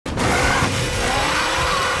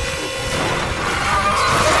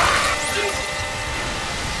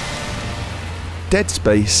Dead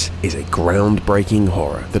Space is a groundbreaking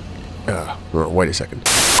horror that... wait a second.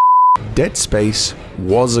 Dead Space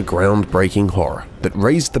was a groundbreaking horror that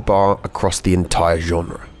raised the bar across the entire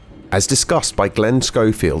genre. As discussed by Glenn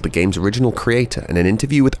Schofield, the game's original creator, in an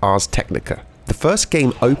interview with Ars Technica, the first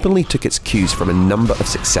game openly took its cues from a number of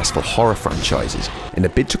successful horror franchises in a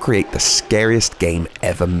bid to create the scariest game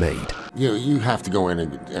ever made. You have to go in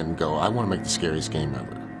and go, I want to make the scariest game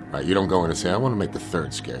ever. Right, you don't go in and say, I want to make the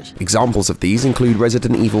third scariest. Examples of these include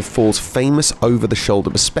Resident Evil 4's famous over-the-shoulder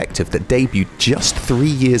perspective that debuted just 3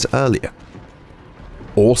 years earlier,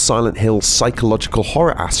 or Silent Hill's psychological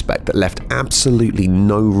horror aspect that left absolutely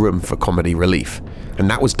no room for comedy relief, and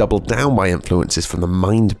that was doubled down by influences from the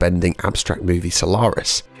mind-bending abstract movie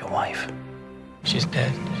Solaris. Your wife, she's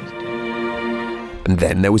dead. And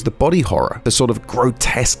then there was the body horror, the sort of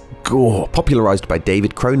grotesque gore popularized by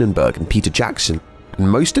David Cronenberg and Peter Jackson, and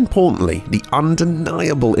most importantly, the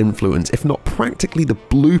undeniable influence, if not practically the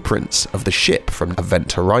blueprints, of the ship from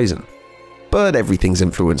Event Horizon. But everything's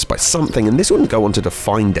influenced by something, and this wouldn't go on to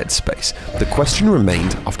define Dead Space. The question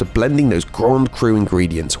remained, after blending those Grand Cru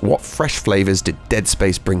ingredients, what fresh flavors did Dead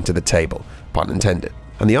Space bring to the table? Pun intended.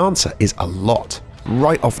 And the answer is a lot.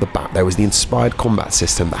 Right off the bat, there was the inspired combat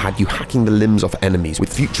system that had you hacking the limbs off enemies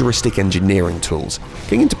with futuristic engineering tools.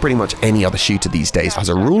 Getting into pretty much any other shooter these days, as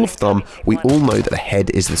a rule of thumb, we all know that the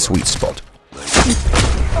head is the sweet spot.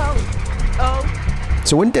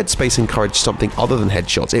 So when Dead Space encouraged something other than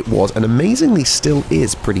headshots, it was, and amazingly still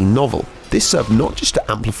is, pretty novel. This served not just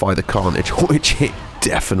to amplify the carnage, which it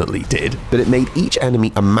definitely did, but it made each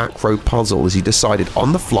enemy a macro puzzle as you decided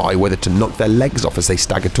on the fly whether to knock their legs off as they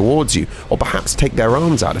staggered towards you, or perhaps take their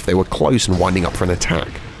arms out if they were close and winding up for an attack.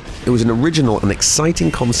 It was an original and exciting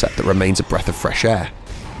concept that remains a breath of fresh air.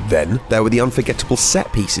 Then there were the unforgettable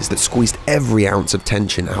set pieces that squeezed every ounce of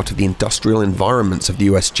tension out of the industrial environments of the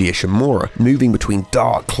USG Ishimura, moving between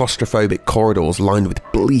dark, claustrophobic corridors lined with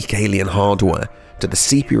bleak alien hardware, to the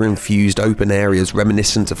sepia-infused open areas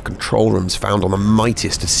reminiscent of control rooms found on the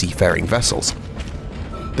mightiest of seafaring vessels.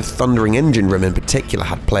 The thundering engine room in particular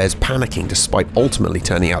had players panicking despite ultimately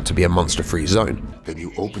turning out to be a monster-free zone. Then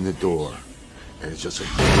you open the door, and it's just like...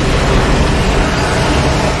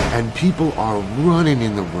 and people are running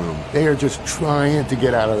in the room. They are just trying to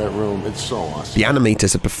get out of that room. It's so awesome. The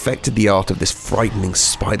animators have perfected the art of this frightening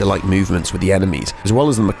spider-like movements with the enemies, as well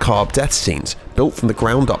as the macabre death scenes, built from the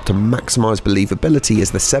ground up to maximize believability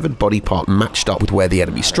as the severed body part matched up with where the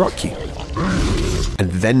enemy struck you.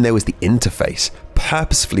 And then there was the interface,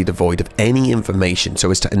 purposefully devoid of any information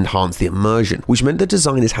so as to enhance the immersion, which meant the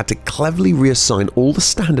designers had to cleverly reassign all the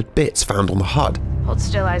standard bits found on the HUD. Hold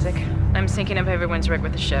still, Isaac. I'm syncing up everyone's rig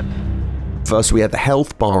with the ship. First, we had the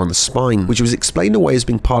health bar on the spine, which was explained away as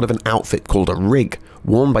being part of an outfit called a rig,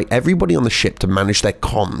 worn by everybody on the ship to manage their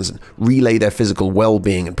comms and relay their physical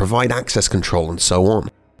well-being and provide access control and so on.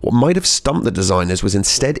 What might have stumped the designers was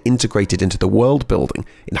instead integrated into the world building,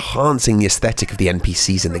 enhancing the aesthetic of the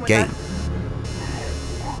NPCs in the game.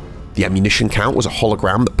 The ammunition count was a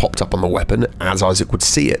hologram that popped up on the weapon as Isaac would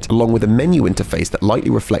see it, along with a menu interface that lightly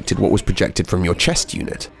reflected what was projected from your chest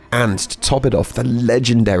unit. And to top it off, the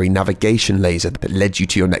legendary navigation laser that led you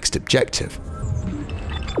to your next objective.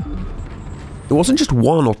 It wasn't just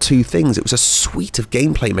one or two things, it was a suite of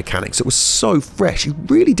gameplay mechanics that was so fresh, you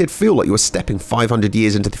really did feel like you were stepping 500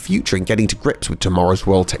 years into the future and getting to grips with tomorrow's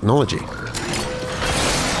world technology.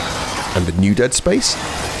 And the new Dead Space?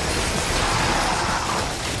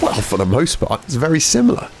 Well, for the most part, it's very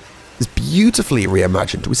similar. It's beautifully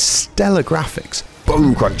reimagined with stellar graphics,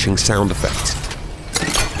 bone-crunching sound effects,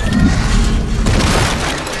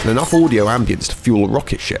 and enough audio ambience to fuel a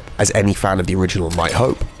rocket ship, as any fan of the original might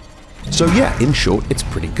hope. So yeah, in short, it's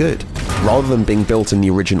pretty good. Rather than being built in the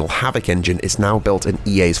original Havoc engine, it's now built in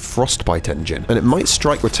EA's Frostbite engine, and it might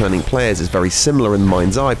strike returning players as very similar in the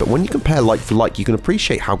mind's eye, but when you compare like for like, you can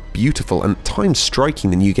appreciate how beautiful and at times striking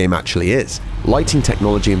the new game actually is. Lighting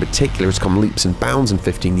technology in particular has come leaps and bounds in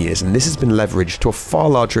 15 years, and this has been leveraged to a far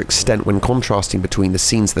larger extent when contrasting between the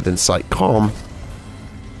scenes that incite calm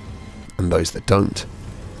and those that don't.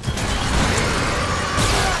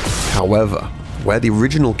 However, where the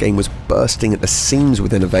original game was bursting at the seams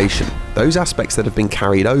with innovation, those aspects that have been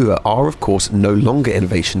carried over are of course no longer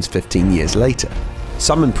innovations 15 years later.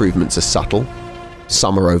 Some improvements are subtle,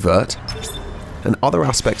 some are overt, and other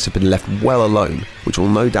aspects have been left well alone, which will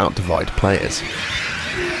no doubt divide players.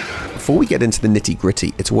 Before we get into the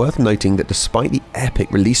nitty-gritty, it's worth noting that despite the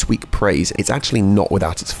epic release week praise, it's actually not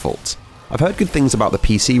without its faults. I've heard good things about the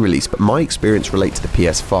PC release, but my experience relates to the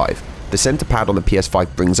PS5. The center pad on the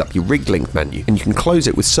PS5 brings up your rig link menu, and you can close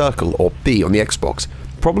it with circle or B on the Xbox,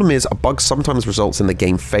 problem is, a bug sometimes results in the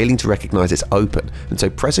game failing to recognize it's open, and so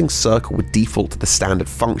pressing circle would default to the standard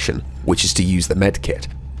function, which is to use the medkit.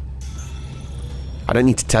 I don't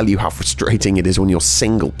need to tell you how frustrating it is when your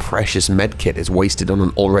single precious medkit is wasted on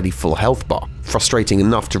an already full health bar. Frustrating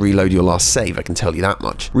enough to reload your last save, I can tell you that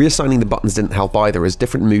much. Reassigning the buttons didn't help either, as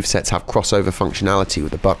different movesets have crossover functionality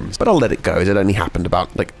with the buttons, but I'll let it go as it only happened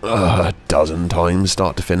about like a dozen times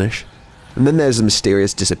start to finish. And then there's the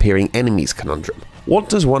mysterious disappearing enemies conundrum. What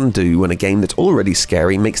does one do when a game that's already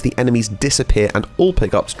scary makes the enemies disappear and all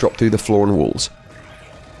pickups drop through the floor and walls?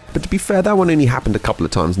 But to be fair, that one only happened a couple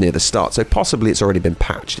of times near the start, so possibly it's already been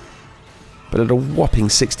patched. But at a whopping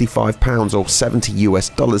 £65 or $70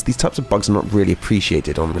 US, these types of bugs are not really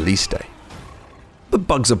appreciated on release day. The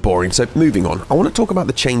bugs are boring, so moving on, I want to talk about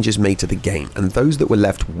the changes made to the game and those that were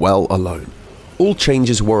left well alone. All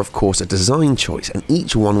changes were of course a design choice, and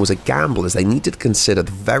each one was a gamble as they needed to consider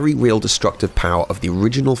the very real destructive power of the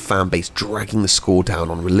original fanbase dragging the score down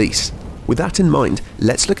on release. With that in mind,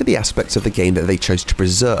 let's look at the aspects of the game that they chose to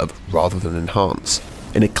preserve rather than enhance.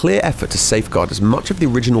 In a clear effort to safeguard as much of the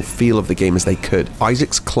original feel of the game as they could,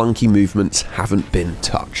 Isaac's clunky movements haven't been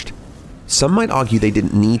touched. Some might argue they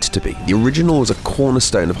didn't need to be. The original was a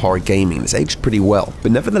cornerstone of horror gaming and it's aged pretty well,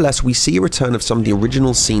 but nevertheless we see a return of some of the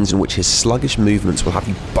original scenes in which his sluggish movements will have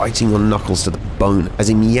you biting your knuckles to the bone as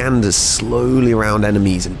he meanders slowly around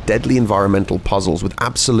enemies and deadly environmental puzzles with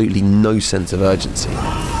absolutely no sense of urgency.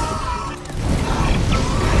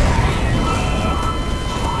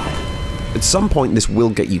 At some point this will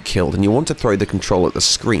get you killed and you'll want to throw the control at the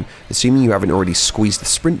screen, assuming you haven't already squeezed the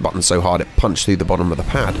sprint button so hard it punched through the bottom of the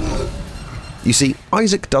pad. You see,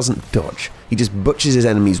 Isaac doesn't dodge, he just butchers his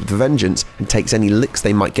enemies with vengeance and takes any licks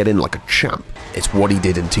they might get in like a champ. It's what he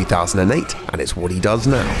did in 2008 and it's what he does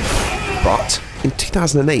now. But in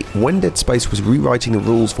 2008, when Dead Space was rewriting the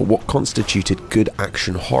rules for what constituted good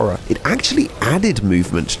action horror, it actually added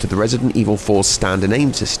movement to the Resident Evil 4's stand and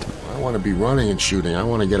aim system. I want to be running and shooting. I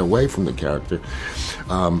want to get away from the character.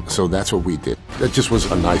 So that's what we did. It just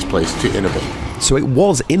was a nice place to innovate. So it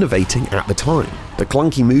was innovating at the time. The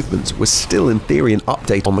clunky movements were still in theory an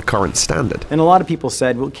update on the current standard. And a lot of people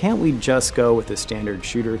said, well, can't we just go with the standard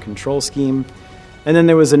shooter control scheme? And then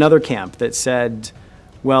there was another camp that said,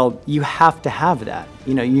 well, you have to have that.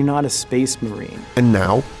 You know, you're not a space marine. And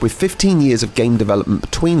now, with 15 years of game development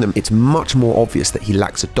between them, it's much more obvious that he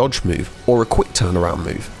lacks a dodge move or a quick turnaround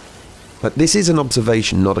move. But this is an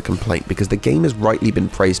observation, not a complaint, because the game has rightly been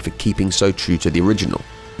praised for keeping so true to the original.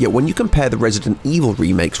 Yet when you compare the Resident Evil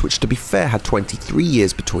remakes, which to be fair had 23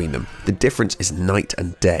 years between them, the difference is night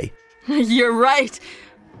and day. You're right.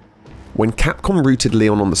 When Capcom rooted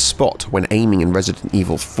Leon on the spot when aiming in Resident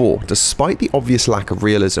Evil 4, despite the obvious lack of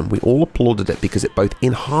realism, we all applauded it because it both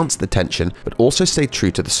enhanced the tension but also stayed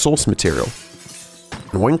true to the source material.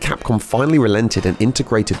 And when Capcom finally relented and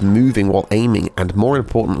integrated moving while aiming and more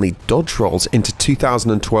importantly dodge rolls into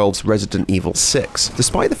 2012's Resident Evil 6,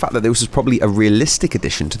 despite the fact that this was probably a realistic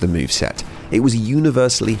addition to the moveset, it was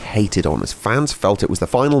universally hated on as fans felt it was the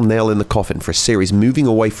final nail in the coffin for a series moving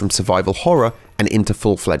away from survival horror and into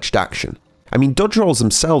full-fledged action. I mean, dodge rolls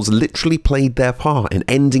themselves literally played their part in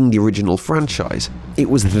ending the original franchise. It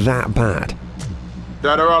was that bad.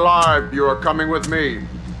 Dead or alive, you are coming with me.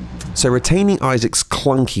 So retaining Isaac's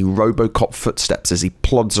clunky Robocop footsteps as he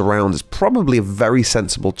plods around is probably a very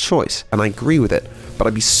sensible choice, and I agree with it, but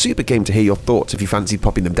I'd be super game to hear your thoughts if you fancied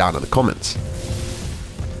popping them down in the comments.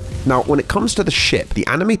 Now, when it comes to the ship, the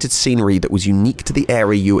animated scenery that was unique to the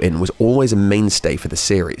area you were in was always a mainstay for the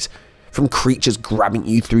series. From creatures grabbing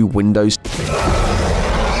you through windows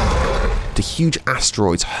to huge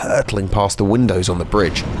asteroids hurtling past the windows on the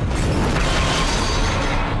bridge.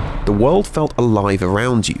 The world felt alive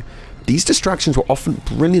around you. These distractions were often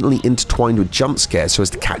brilliantly intertwined with jump scares so as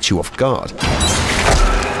to catch you off guard.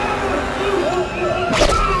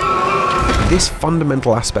 This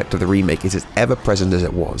fundamental aspect of the remake is as ever present as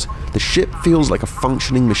it was. The ship feels like a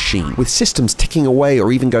functioning machine, with systems ticking away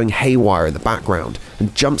or even going haywire in the background,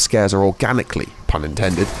 and jump scares are organically, pun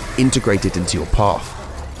intended, integrated into your path.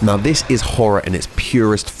 Now this is horror in its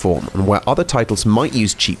purest form, and where other titles might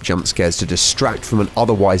use cheap jump scares to distract from an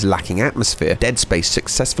otherwise lacking atmosphere, Dead Space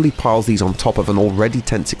successfully piles these on top of an already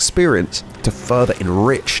tense experience to further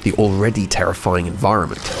enrich the already terrifying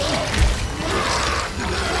environment.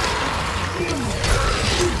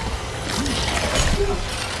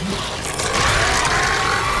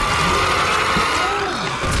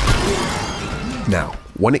 Now,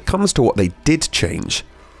 when it comes to what they did change,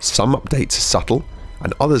 some updates are subtle,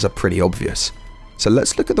 and others are pretty obvious. So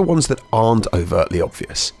let's look at the ones that aren't overtly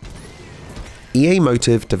obvious. EA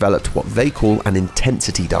Motive developed what they call an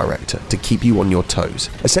intensity director to keep you on your toes.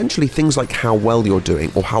 Essentially, things like how well you're doing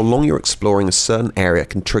or how long you're exploring a certain area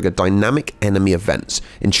can trigger dynamic enemy events,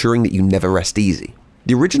 ensuring that you never rest easy.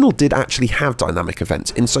 The original did actually have dynamic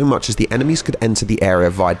events, in so much as the enemies could enter the area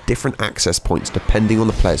via different access points depending on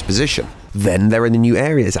the player's position. Then there are the new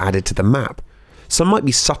areas added to the map. Some might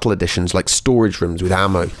be subtle additions like storage rooms with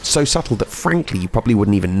ammo, so subtle that frankly you probably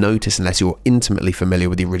wouldn't even notice unless you're intimately familiar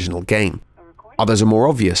with the original game. Others are more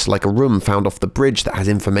obvious, like a room found off the bridge that has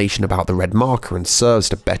information about the red marker and serves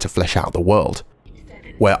to better flesh out the world.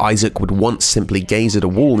 Where Isaac would once simply gaze at a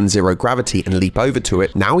wall in zero gravity and leap over to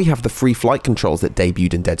it, now we have the free flight controls that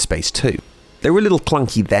debuted in Dead Space 2. They were a little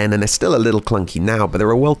clunky then and they're still a little clunky now, but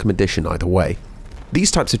they're a welcome addition either way.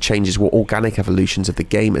 These types of changes were organic evolutions of the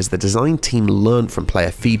game as the design team learned from player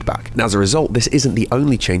feedback, and as a result this isn't the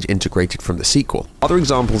only change integrated from the sequel. Other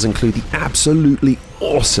examples include the absolutely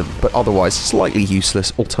awesome, but otherwise slightly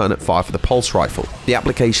useless, alternate fire for the pulse rifle. The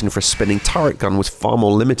application for a spinning turret gun was far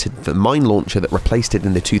more limited than the mine launcher that replaced it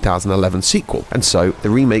in the 2011 sequel, and so the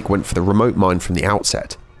remake went for the remote mine from the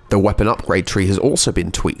outset. The weapon upgrade tree has also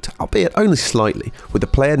been tweaked, albeit only slightly, with the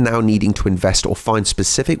player now needing to invest or find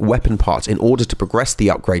specific weapon parts in order to progress the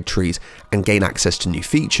upgrade trees and gain access to new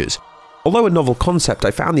features. Although a novel concept,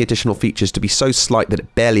 I found the additional features to be so slight that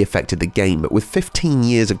it barely affected the game, but with 15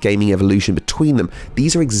 years of gaming evolution between them,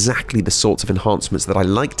 these are exactly the sorts of enhancements that I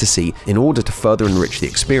like to see in order to further enrich the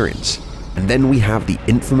experience. And then we have the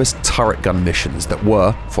infamous turret gun missions that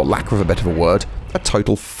were, for lack of a better word, a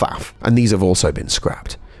total faff, and these have also been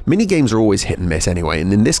scrapped. Minigames are always hit and miss anyway,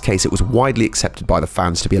 and in this case it was widely accepted by the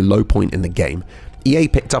fans to be a low point in the game. EA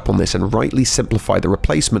picked up on this and rightly simplified the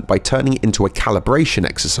replacement by turning it into a calibration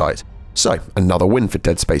exercise. So, another win for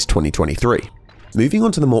Dead Space 2023. Moving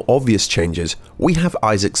on to the more obvious changes, we have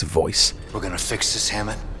Isaac's voice. We're gonna fix this,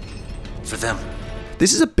 Hammett. For them.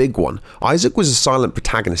 This is a big one. Isaac was a silent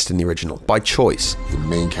protagonist in the original, by choice. The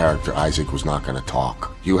main character, Isaac, was not going to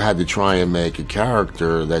talk. You had to try and make a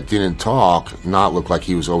character that didn't talk not look like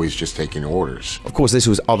he was always just taking orders. Of course, this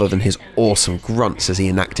was other than his awesome grunts as he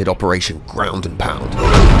enacted Operation Ground and Pound.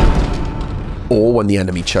 Or when the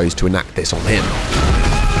enemy chose to enact this on him.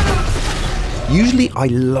 Usually I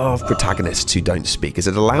love protagonists who don't speak as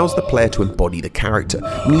it allows the player to embody the character.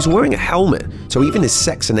 I mean, he's wearing a helmet, so even his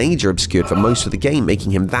sex and age are obscured for most of the game,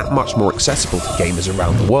 making him that much more accessible to gamers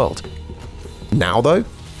around the world. Now though?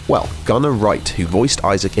 Well, Gunnar Wright, who voiced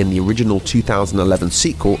Isaac in the original 2011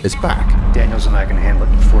 sequel, is back. Daniels and I can handle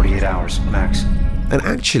it in 48 hours, max. And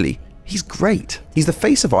actually, he's great. He's the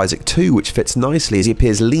face of Isaac too, which fits nicely as he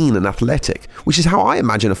appears lean and athletic, which is how I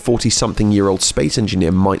imagine a 40-something-year-old space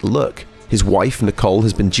engineer might look. His wife, Nicole,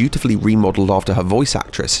 has been dutifully remodeled after her voice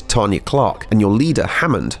actress, Tanya Clark, and your leader,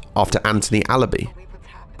 Hammond, after Anthony Allaby.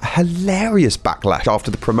 A hilarious backlash after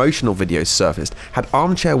the promotional videos surfaced had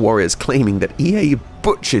armchair warriors claiming that EA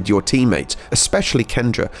butchered your teammates, especially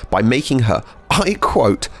Kendra, by making her, I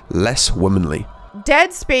quote, less womanly.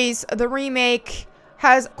 Dead Space, the remake,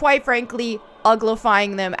 has quite frankly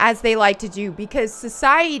uglifying them as they like to do because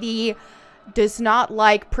society does not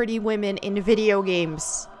like pretty women in video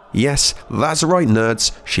games. Yes, that's right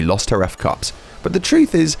nerds, she lost her F-cups. But the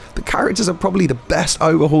truth is, the characters are probably the best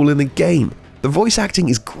overhaul in the game. The voice acting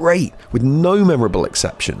is great, with no memorable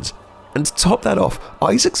exceptions. And to top that off,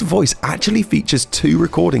 Isaac's voice actually features 2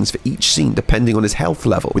 recordings for each scene depending on his health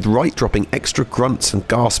level, with Wright dropping extra grunts and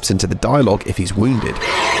gasps into the dialogue if he's wounded.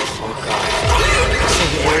 Oh god.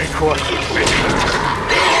 Singularity core.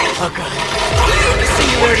 Oh god.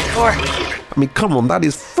 Singularity core. I mean, come on, that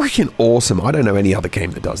is freaking awesome. I don't know any other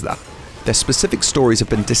game that does that. Their specific stories have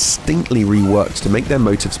been distinctly reworked to make their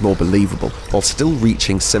motives more believable, while still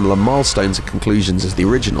reaching similar milestones and conclusions as the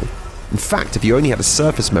original. In fact, if you only had a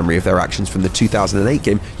surface memory of their actions from the 2008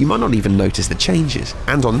 game, you might not even notice the changes.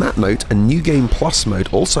 And on that note, a New Game Plus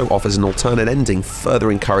mode also offers an alternate ending,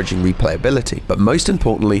 further encouraging replayability. But most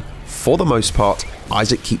importantly, for the most part,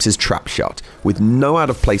 Isaac keeps his trap shut, with no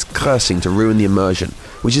out-of-place cursing to ruin the immersion,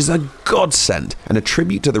 which is a godsend and a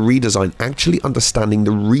tribute to the redesign actually understanding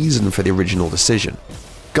the reason for the original decision.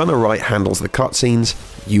 Gunnar Wright handles the cutscenes,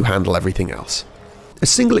 you handle everything else. A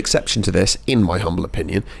single exception to this, in my humble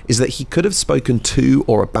opinion, is that he could have spoken to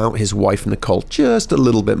or about his wife Nicole just a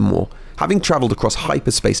little bit more. Having travelled across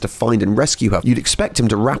hyperspace to find and rescue her, you'd expect him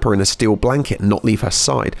to wrap her in a steel blanket and not leave her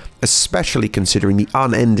side, especially considering the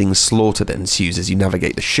unending slaughter that ensues as you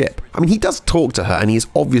navigate the ship. I mean, he does talk to her and he is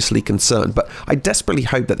obviously concerned, but I desperately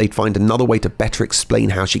hope that they'd find another way to better explain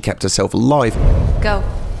how she kept herself alive. Go.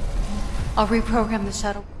 I'll reprogram the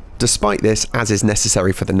shuttle. Despite this, as is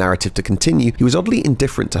necessary for the narrative to continue, he was oddly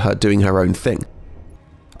indifferent to her doing her own thing.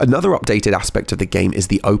 Another updated aspect of the game is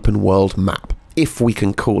the open world map, if we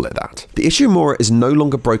can call it that. The Ishimura is no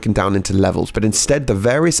longer broken down into levels, but instead the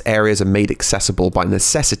various areas are made accessible by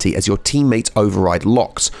necessity as your teammates override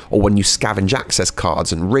locks, or when you scavenge access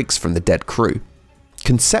cards and rigs from the dead crew.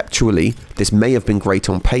 Conceptually, this may have been great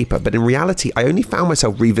on paper, but in reality I only found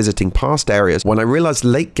myself revisiting past areas when I realised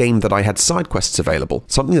late game that I had side quests available,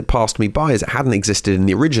 something that passed me by as it hadn't existed in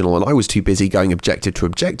the original and I was too busy going objective to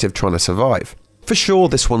objective trying to survive. For sure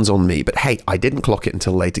this one's on me, but hey, I didn't clock it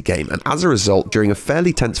until later game, and as a result, during a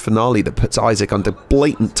fairly tense finale that puts Isaac under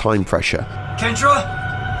blatant time pressure,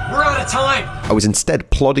 Kendra, we're out of time! I was instead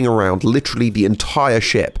plodding around literally the entire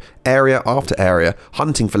ship, area after area,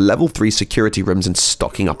 hunting for level 3 security rooms and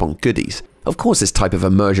stocking up on goodies. Of course this type of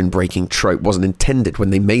immersion-breaking trope wasn't intended when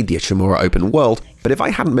they made the Ishimura open world, but if I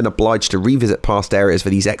hadn't been obliged to revisit past areas for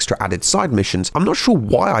these extra added side missions, I'm not sure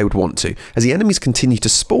why I would want to, as the enemies continue to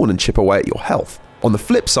spawn and chip away at your health. On the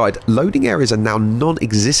flip side, loading areas are now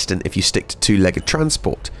non-existent if you stick to two-legged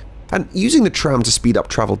transport. And using the tram to speed up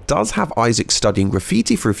travel does have Isaac studying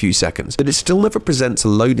graffiti for a few seconds, but it still never presents a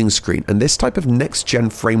loading screen, and this type of next-gen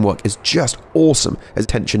framework is just awesome as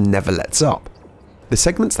tension never lets up. The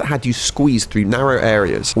segments that had you squeeze through narrow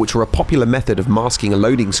areas, which were a popular method of masking a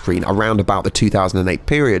loading screen around about the 2008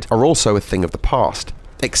 period, are also a thing of the past.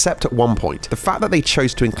 Except at one point. The fact that they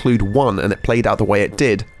chose to include one and it played out the way it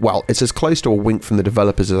did, well, it's as close to a wink from the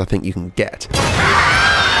developers as I think you can get.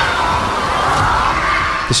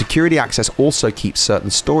 The security access also keeps certain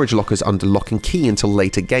storage lockers under lock and key until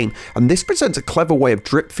later game, and this presents a clever way of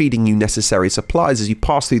drip feeding you necessary supplies as you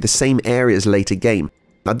pass through the same areas later game.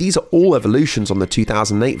 Now these are all evolutions on the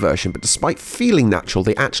 2008 version, but despite feeling natural,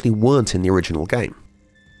 they actually weren't in the original game.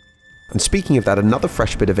 And speaking of that, another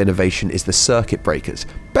fresh bit of innovation is the circuit breakers.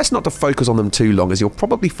 Best not to focus on them too long, as you'll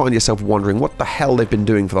probably find yourself wondering what the hell they've been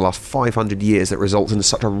doing for the last 500 years that results in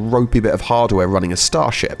such a ropey bit of hardware running a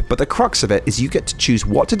starship. But the crux of it is you get to choose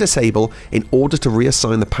what to disable in order to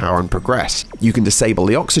reassign the power and progress. You can disable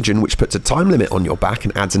the oxygen, which puts a time limit on your back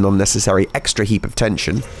and adds an unnecessary extra heap of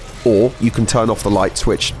tension, or you can turn off the lights,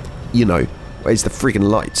 which, you know, is the friggin'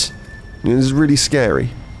 lights. It's really scary.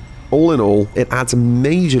 All in all, it adds a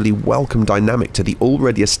majorly welcome dynamic to the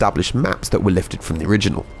already established maps that were lifted from the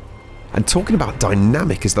original. And talking about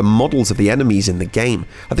dynamic as the models of the enemies in the game,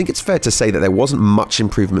 I think it's fair to say that there wasn't much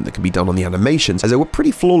improvement that could be done on the animations, as they were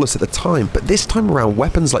pretty flawless at the time, but this time around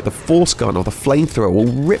weapons like the force gun or the flamethrower will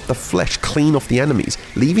rip the flesh clean off the enemies,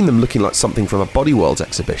 leaving them looking like something from a Body Worlds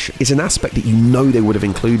exhibition. It's an aspect that you know they would have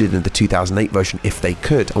included in the 2008 version if they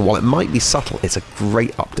could, and while it might be subtle, it's a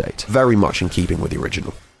great update, very much in keeping with the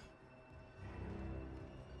original.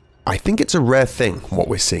 I think it's a rare thing, what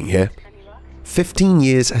we're seeing here. 15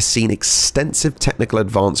 years has seen extensive technical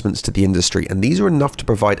advancements to the industry, and these are enough to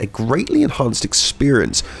provide a greatly enhanced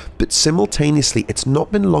experience, but simultaneously it's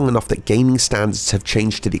not been long enough that gaming standards have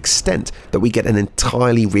changed to the extent that we get an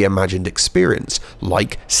entirely reimagined experience,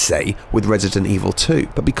 like, say, with Resident Evil 2.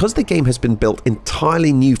 But because the game has been built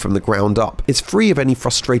entirely new from the ground up, it's free of any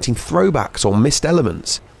frustrating throwbacks or missed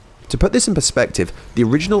elements. To put this in perspective, the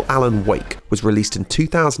original Alan Wake was released in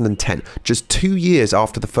 2010, just 2 years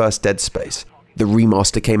after the first Dead Space. The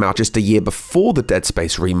remaster came out just a year before the Dead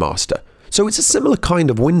Space remaster. So it's a similar kind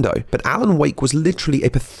of window, but Alan Wake was literally a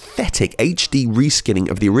pathetic HD reskinning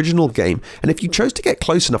of the original game, and if you chose to get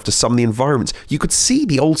close enough to some of the environments, you could see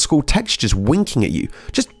the old school textures winking at you,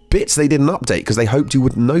 just bits they didn't update because they hoped you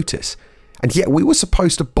wouldn't notice. And yet we were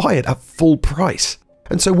supposed to buy it at full price.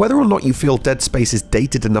 And so whether or not you feel Dead Space is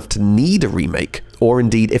dated enough to need a remake, or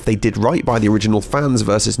indeed if they did right by the original fans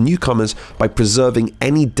versus newcomers by preserving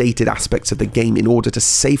any dated aspects of the game in order to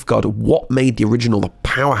safeguard what made the original the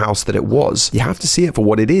powerhouse that it was, you have to see it for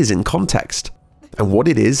what it is in context. And what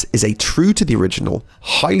it is a true to the original,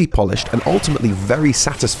 highly polished and ultimately very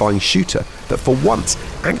satisfying shooter that for once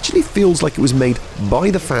actually feels like it was made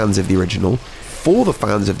by the fans of the original, for the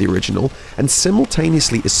fans of the original, and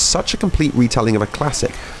simultaneously is such a complete retelling of a classic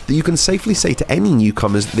that you can safely say to any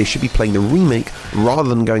newcomers that they should be playing the remake rather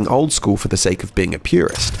than going old school for the sake of being a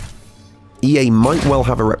purist. EA might well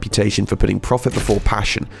have a reputation for putting profit before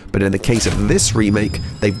passion, but in the case of this remake,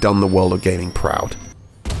 they've done the world of gaming proud.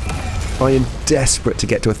 I am desperate to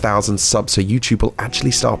get to 1,000 subs so YouTube will actually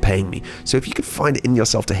start paying me, so if you could find it in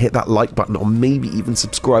yourself to hit that like button or maybe even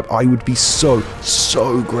subscribe, I would be so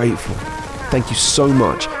grateful. Thank you so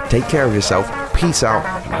much, take care of yourself, peace out,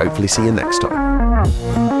 and hopefully see you next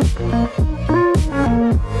time.